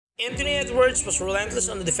Anthony Edwards was relentless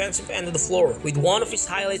on the defensive end of the floor, with one of his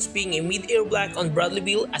highlights being a mid-air block on Bradley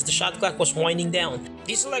Beal as the shot clock was winding down.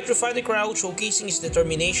 This electrified the crowd, showcasing his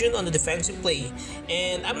determination on the defensive play,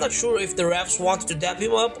 and I'm not sure if the refs wanted to dap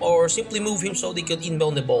him up or simply move him so they could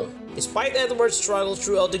inbound the ball. Despite Edwards' struggle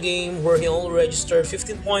throughout the game, where he only registered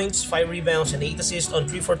 15 points, 5 rebounds, and 8 assists on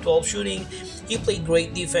 3 for 12 shooting, he played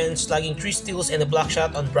great defense, slugging 3 steals and a block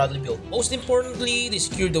shot on Bradley Beal. Most importantly, they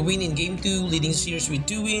secured the win in Game 2, leading the series with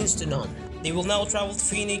 2 wins to none. They will now travel to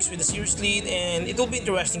Phoenix with a series lead, and it will be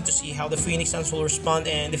interesting to see how the Phoenix Suns will respond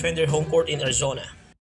and defend their home court in Arizona.